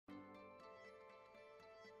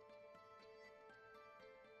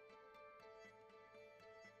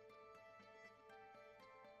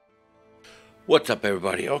What's up,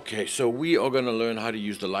 everybody? Okay, so we are going to learn how to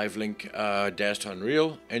use the live link dash to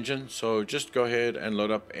Unreal engine. So just go ahead and load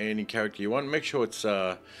up any character you want. Make sure it's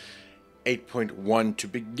 8.1 to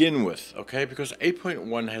begin with, okay? Because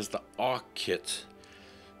 8.1 has the ARC kit.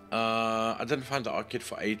 I didn't find the ARC kit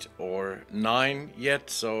for 8 or 9 yet,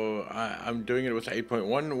 so I'm doing it with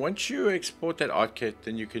 8.1. Once you export that ARC kit,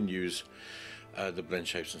 then you can use the blend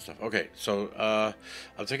shapes and stuff. Okay, so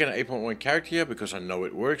I've taken an 8.1 character here because I know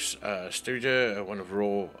it works. Styria, one of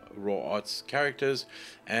raw arts characters,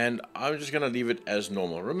 and I'm just gonna leave it as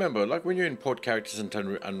normal. Remember, like when you import characters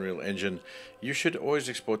into Unreal Engine, you should always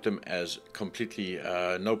export them as completely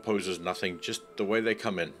no poses, nothing, just the way they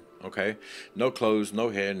come in. Okay, no clothes,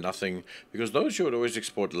 no hair, nothing, because those you would always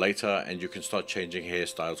export later and you can start changing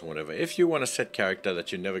hairstyles or whatever. If you want a set character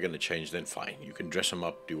that you're never going to change, then fine, you can dress them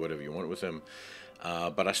up, do whatever you want with them,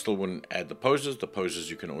 but I still wouldn't add the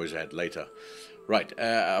poses you can always add later. Right,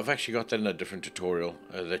 I've actually got that in a different tutorial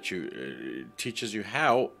that teaches you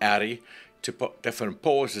how to put different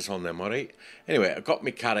poses on them. Alright, anyway, I've got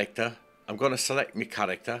my character. I'm going to select my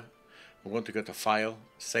character. I'm going to go to File,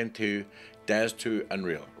 Send to, Daz to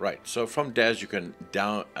Unreal. Right, so from Daz you can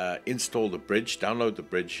install the bridge, download the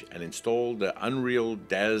bridge, and install the Unreal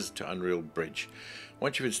Daz to Unreal bridge.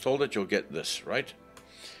 Once you've installed it, you'll get this, right?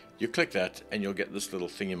 You click that and you'll get this little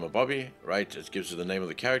thingy-mabobby, right? It gives you the name of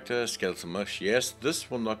the character, skeleton mesh, yes.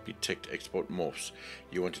 This will not be ticked, export morphs.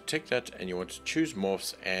 You want to tick that and you want to choose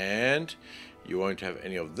morphs, and you won't have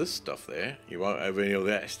any of this stuff there. You won't have any of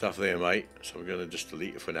that stuff there, mate. So I'm going to just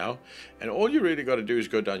delete it for now. And all you really got to do is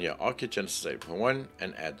go down here, ARC Genesis 8.1,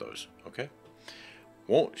 and add those, okay?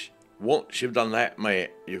 Once you've done that,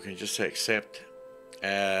 mate, you can just say accept.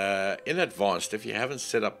 In advanced, if you haven't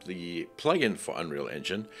set up the plugin for Unreal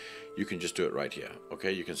Engine, you can just do it right here,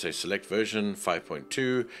 okay? You can say select version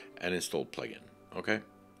 5.2 and install plugin, okay?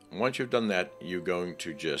 Once you've done that, you're going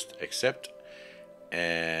to just accept.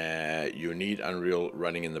 You need Unreal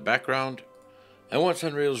running in the background, and once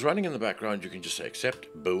Unreal is running in the background, you can just say accept,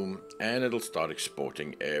 boom, and it'll start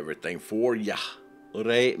exporting everything for ya.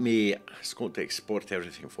 Right, me, it's going to export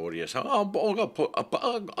everything for you. So I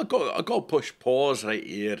got to push pause right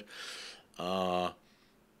here, and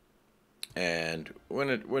when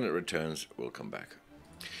it returns, we'll come back.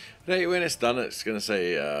 Right, when it's done, it's going to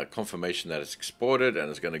say confirmation that it's exported, and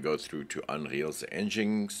it's going to go through to Unreal's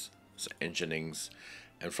enginings,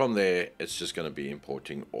 and from there it's just going to be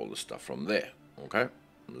importing all the stuff from there. Okay,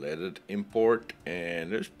 let it import,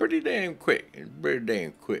 and it's pretty damn quick.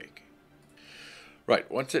 Right,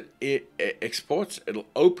 once it exports, it'll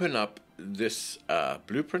open up this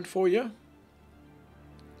blueprint for you.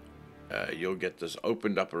 You'll get this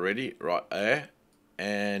opened up already right there,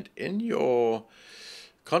 and in your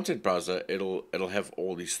content browser it'll have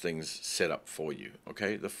all these things set up for you.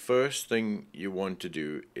 Okay, the first thing you want to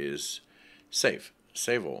do is save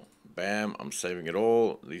all. Bam, I'm saving it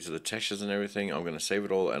all. These are the textures and everything. I'm going to save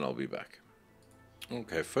it all and I'll be back.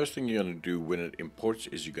 Okay, first thing you're going to do when it imports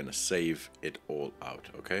is you're going to save it all out.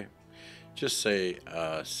 Okay, just say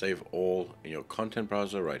save all in your content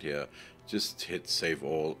browser right here. Just hit save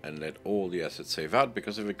all and let all the assets save out,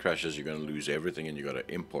 because if it crashes you're going to lose everything and you got to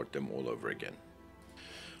import them all over again.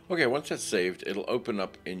 Okay, once that's saved, it'll open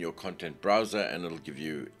up in your content browser and it'll give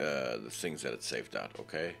you the things that it's saved out.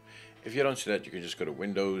 Okay, if you don't see that, you can just go to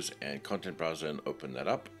Windows and Content Browser and open that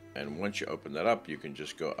up. And once you open that up, you can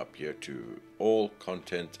just go up here to All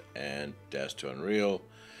Content and Dash to Unreal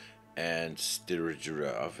and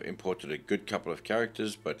Styria. I've imported a good couple of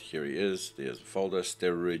characters, but here he is. There's a folder,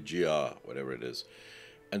 Styria, whatever it is.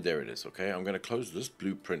 And there it is. Okay, I'm going to close this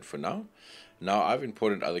blueprint for now. Now I've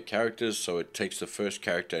imported other characters, so it takes the first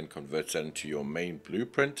character and converts that into your main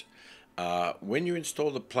blueprint. When you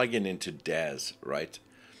install the plugin into Daz, right,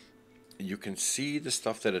 you can see the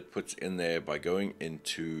stuff that it puts in there by going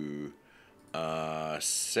into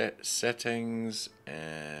settings and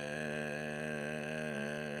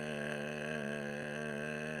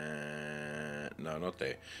no, not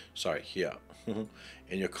there. Sorry, here.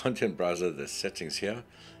 In your content browser, there's settings here,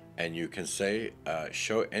 and you can say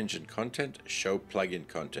show engine content, show plugin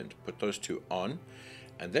content. Put those two on,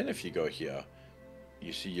 and then if you go here,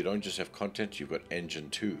 you see you don't just have content, you've got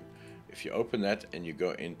engine too. If you open that and you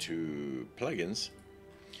go into plugins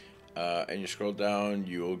and you scroll down,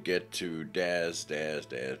 you'll get to Daz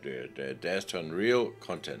to Unreal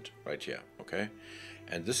content right here. Okay,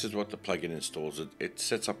 and this is what the plugin installs. It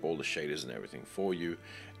sets up all the shaders and everything for you.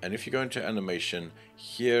 And if you go into animation,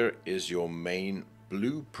 here is your main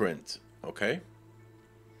blueprint. Okay,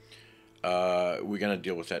 we're going to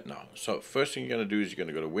deal with that now. So first thing you're going to do is you're going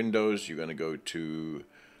to go to Windows, you're going to go to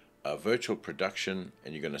virtual production,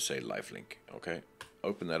 and you're going to say live link. Okay,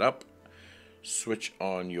 open that up, switch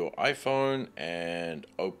on your iPhone, and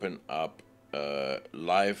open up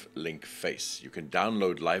live link face. You can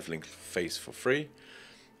download live link face for free,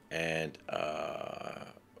 and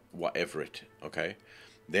whatever it. Okay,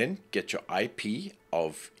 then get your IP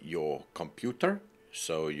of your computer,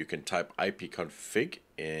 so you can type ipconfig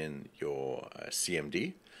in your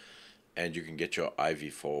CMD, and you can get your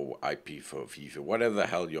IV4, IP for FIFA, whatever the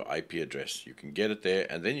hell your IP address, you can get it there,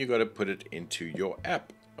 and then you got to put it into your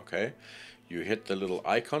app. Okay, you hit the little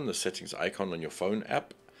icon, the settings icon on your phone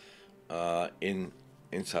app,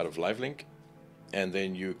 inside of live link, and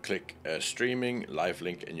then you click streaming live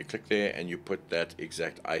link, and you click there, and you put that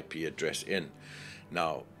exact IP address in.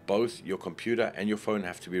 Now both your computer and your phone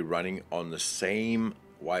have to be running on the same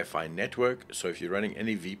Wi-Fi network, so if you're running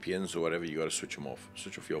any VPNs or whatever, you got to switch them off.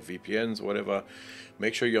 Switch off your VPNs or whatever.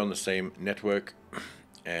 Make sure you're on the same network,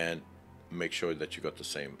 and make sure that you got the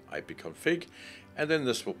same IP config, and then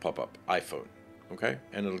this will pop up iPhone. Okay,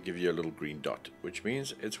 and it'll give you a little green dot, which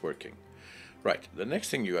means it's working. Right, the next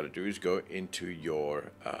thing you got to do is go into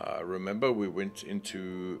your remember we went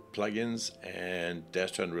into plugins and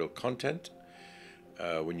Dash to Unreal content.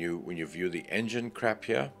 When you view the engine crap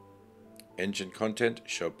here, engine content,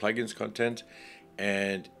 show plugins content,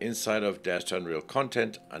 and inside of Dash to Unreal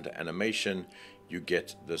content under animation, you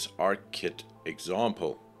get this ArcKit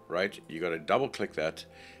example. Right, you got to double click that,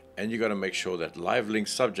 and you got to make sure that live link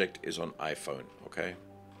subject is on iPhone. Okay,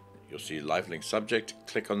 you'll see live link subject,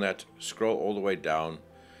 click on that, scroll all the way down.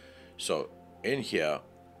 So in here,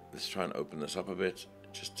 let's try and open this up a bit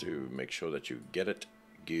just to make sure that you get it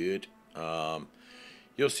good.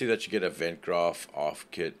 You'll see that you get event graph, off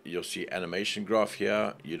kit. You'll see animation graph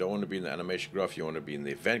here. You don't want to be in the animation graph, you want to be in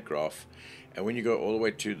the event graph. And when you go all the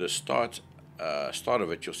way to the start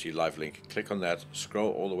of it, you'll see live link. Click on that,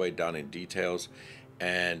 scroll all the way down in details,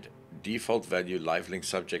 and default value live link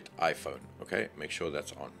subject iPhone. Okay, make sure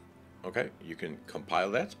that's on. Okay, you can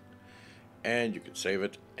compile that, and you can save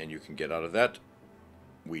it, and you can get out of that.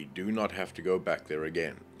 We do not have to go back there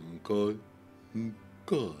again. Okay.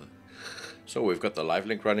 Okay. So we've got the live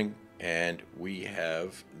link running, and we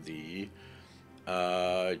have the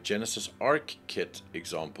Genesis ArcKit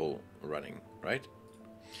example running, right?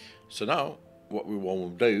 So now what we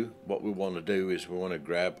want to do is we want to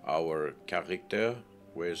grab our character.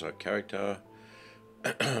 Where's our character?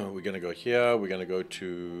 We're going to go here, we're going to go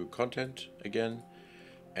to content again,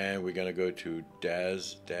 and we're going to go to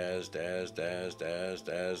Daz Lightyear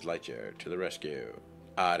to the rescue.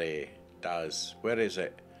 Are, Daz, where is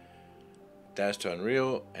it? Dash to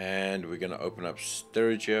Unreal, and we're going to open up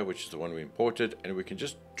storage here, which is the one we imported, and we can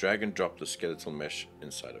just drag and drop the skeletal mesh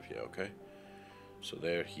inside of here. Okay, so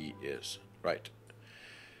there he is. Right,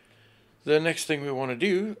 the next thing we want to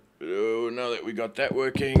do, now that we got that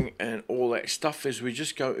working and all that stuff, is we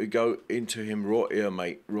just go into him raw ear,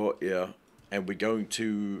 mate, raw ear, and we're going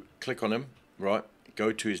to click on him. Right,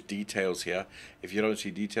 go to his details here. If you don't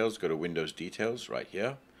see details, go to Windows Details right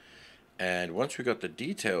here. And once we got the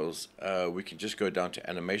details, we can just go down to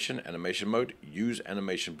animation mode, use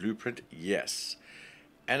animation blueprint, yes.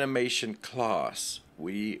 Animation class,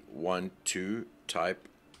 we want to type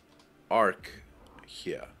arc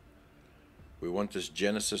here. We want this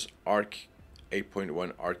Genesis Arc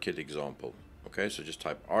 8.1 ArcKit example. Okay, so just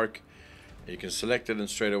type arc, and you can select it, and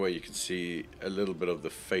straight away you can see a little bit of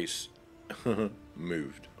the face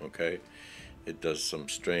moved. Okay, it does some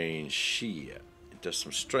strange shit.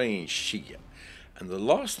 And the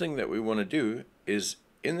last thing that we want to do is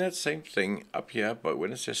in that same thing up here, but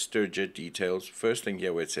when it says Sturgeon details, first thing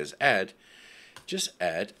here where it says add, just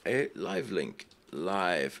add a live link.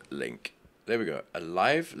 There we go, a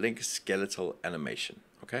live link skeletal animation.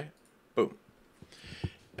 Okay, boom.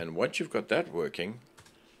 And once you've got that working,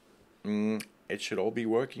 it should all be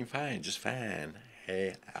working fine, just fine.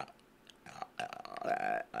 Hey,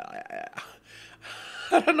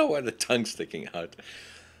 I don't know why the tongue's sticking out.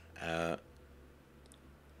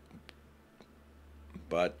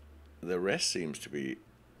 But the rest seems to be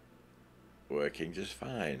working just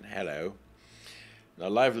fine. Hello. Now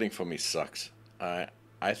live link for me sucks. I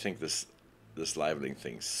think this live link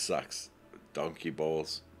thing sucks. Donkey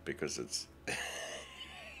balls, because it's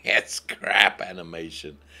it's crap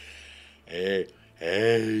animation. Hey,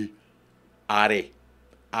 Ari.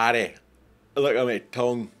 Look at my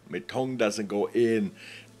tongue. My tongue doesn't go in.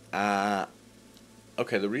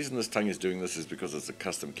 Okay, the reason this tongue is doing this is because it's a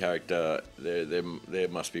custom character. There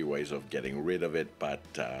must be ways of getting rid of it, but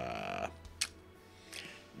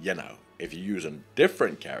you know, if you use a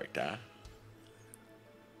different character,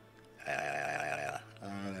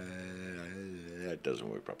 it doesn't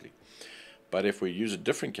work properly. But if we use a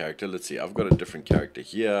different character, let's see. I've got a different character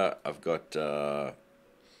here. I've got a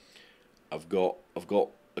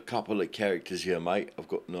couple of characters here, mate. I've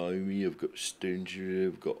got Naomi. I've got Stanger.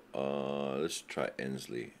 I've got let's try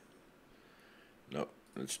Ensley. No,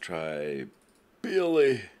 let's try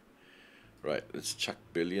Billy. Right, let's chuck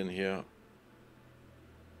Billy in here.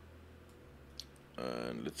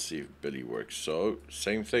 And let's see if Billy works. So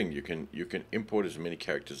same thing. You can import as many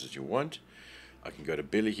characters as you want. I can go to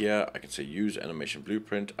Billy here. I can say use animation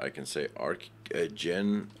blueprint. I can say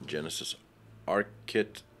Genesis Arc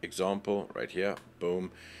Kit example right here.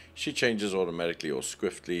 Boom. She changes automatically or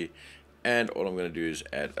swiftly. And all I'm going to do is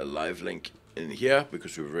add a live link in here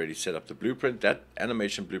because we've already set up the blueprint. That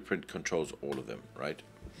animation blueprint controls all of them, right?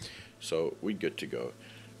 So we're good to go.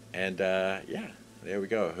 And yeah, there we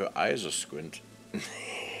go. Her eyes are squint.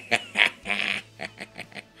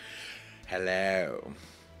 Hello.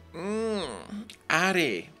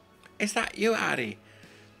 Ari. Is that you, Ari?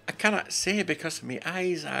 I cannot say because of my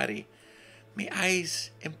eyes, Ari. My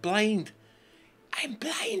eyes. I'm blind. I'm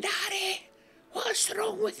blind, Ari. What's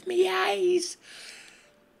wrong with me eyes?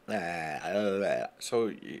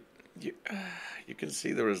 So you can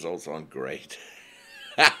see the results aren't great.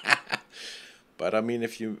 But I mean,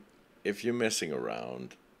 if you're messing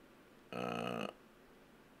around,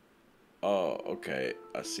 oh, okay,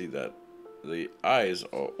 I see that the eyes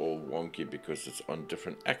are all wonky because it's on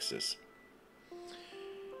different axes.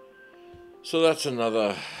 So that's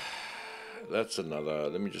another.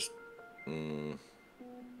 Let me just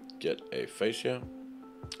get a face here.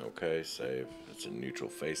 Okay, save. It's a neutral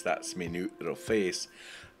face. That's my neutral face.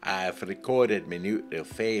 I've recorded my neutral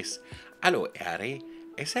face. Hello, Harry.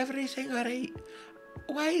 Is everything alright?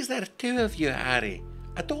 Why is there two of you, Harry?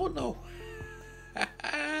 I don't know.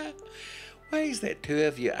 Why is there two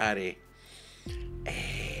of you, Harry?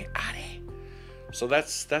 Harry. So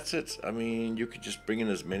that's it. I mean, you could just bring in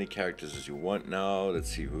as many characters as you want now.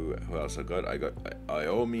 Let's see who else I got. I got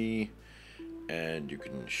Iomi, and you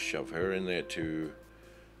can shove her in there too.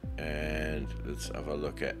 And let's have a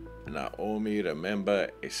look at Naomi. Remember,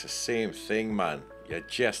 it's the same thing, man. You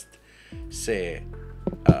just say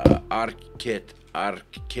Arc Kit,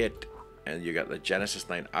 and you got the Genesis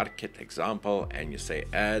 9 Arc Kit example, and you say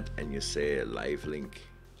add, and you say live link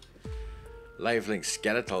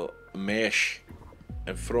skeletal mesh,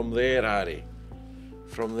 and from there, Harry,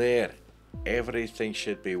 from there, everything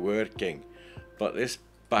should be working. But this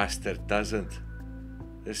bastard doesn't.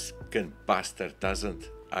 This fucking bastard doesn't,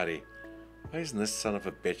 Harry. Why isn't this son of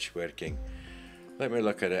a bitch working? Let me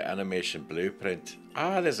look at an animation blueprint.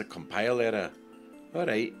 Ah, there's a compile error.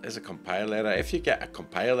 Alright, there's a compile error. If you get a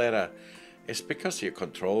compile error, it's because of your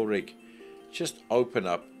control rig. Just open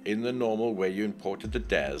up in the normal way you imported the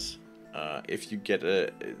DAS. If you get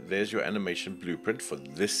there's your animation blueprint for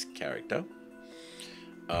this character.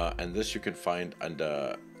 And this you can find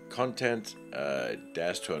under content,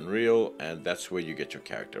 DAS to Unreal, and that's where you get your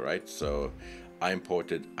character, right? So I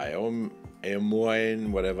imported Aomi,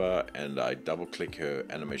 whatever, and I double click her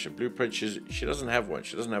animation blueprint. She doesn't have one.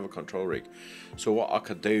 She doesn't have a control rig. So what I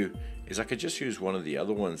could do is I could just use one of the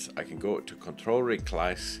other ones. I can go to control rig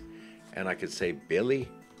class, and I could say Billy,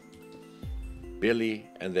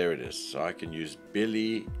 and there it is. So I can use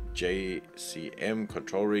Billy JCM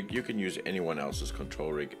control rig. You can use anyone else's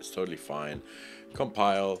control rig. It's totally fine.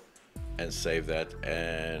 Compile and save that,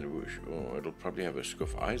 and it'll probably have a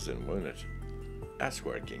squiff eyes in, won't it? That's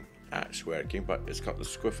working, but it's got the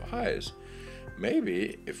squiff eyes.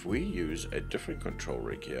 Maybe if we use a different control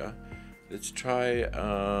rig here, let's try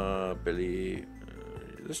Billy,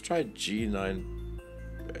 let's try G9,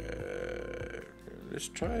 let's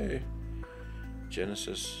try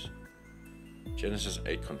Genesis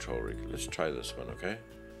 8 control rig. Let's try this one, okay?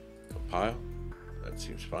 Compile, that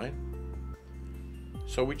seems fine.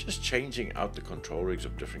 So we're just changing out the control rigs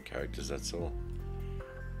of different characters, that's all.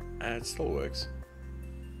 And it still works.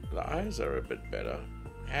 The eyes are a bit better.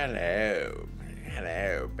 Hello,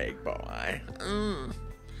 big boy.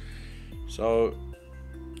 So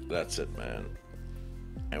that's it, man.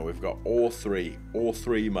 And we've got all three,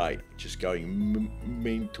 mate, just going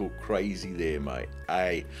mental crazy there, mate.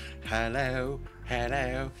 Hey, hello.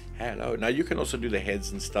 Now you can also do the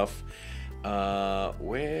heads and stuff.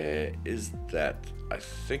 Where is that? I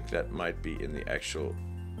think that might be in the actual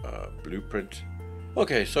blueprint.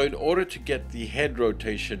 Okay, so in order to get the head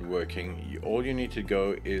rotation working, all you need to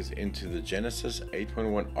go is into the Genesis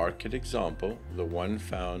 8.1 Arc Kit example, the one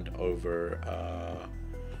found over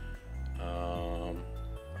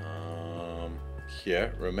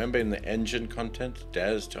here. Remember, in the engine content,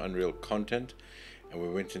 DAS to Unreal content, and we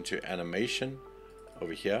went into animation.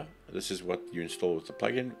 over here. This is what you install with the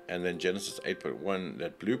plugin, and then Genesis 8.1,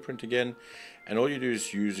 that blueprint again. And all you do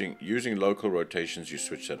is using local rotations, you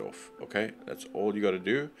switch that off. Okay, that's all you got to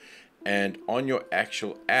do. And on your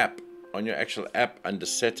actual app, under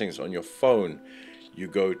settings on your phone, you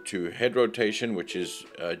go to head rotation, which is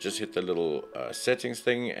just hit the little settings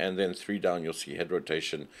thing, and then 3 down you'll see head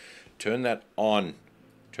rotation. Turn that on,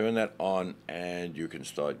 and you can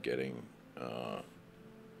start getting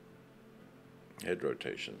head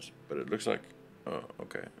rotations. But it looks like, oh,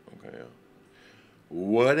 okay, yeah.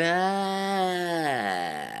 What up?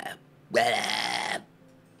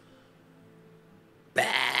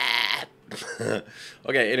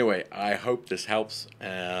 Okay, anyway, I hope this helps.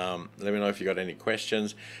 Let me know if you got any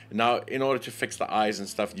questions. Now, in order to fix the eyes and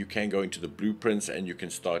stuff, you can go into the blueprints and you can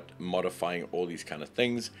start modifying all these kind of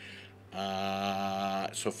things.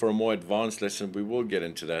 So for a more advanced lesson, we will get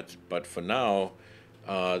into that. But for now,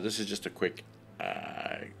 this is just a quick,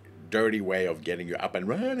 dirty way of getting you up and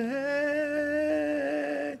running.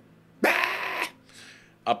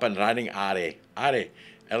 Up and running, Are.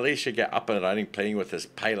 At least you get up and running playing with this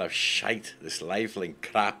pile of shite, this lifelink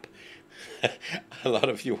crap. A lot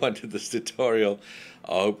of you wanted this tutorial.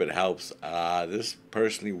 I hope it helps. This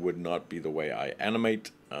personally would not be the way I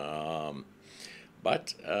animate.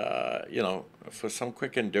 But you know, for some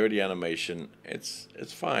quick and dirty animation, it's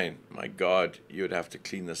fine. My God, you'd have to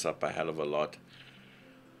clean this up a hell of a lot.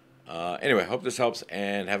 Anyway, hope this helps,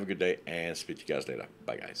 and have a good day, and speak to you guys later.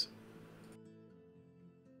 Bye, guys.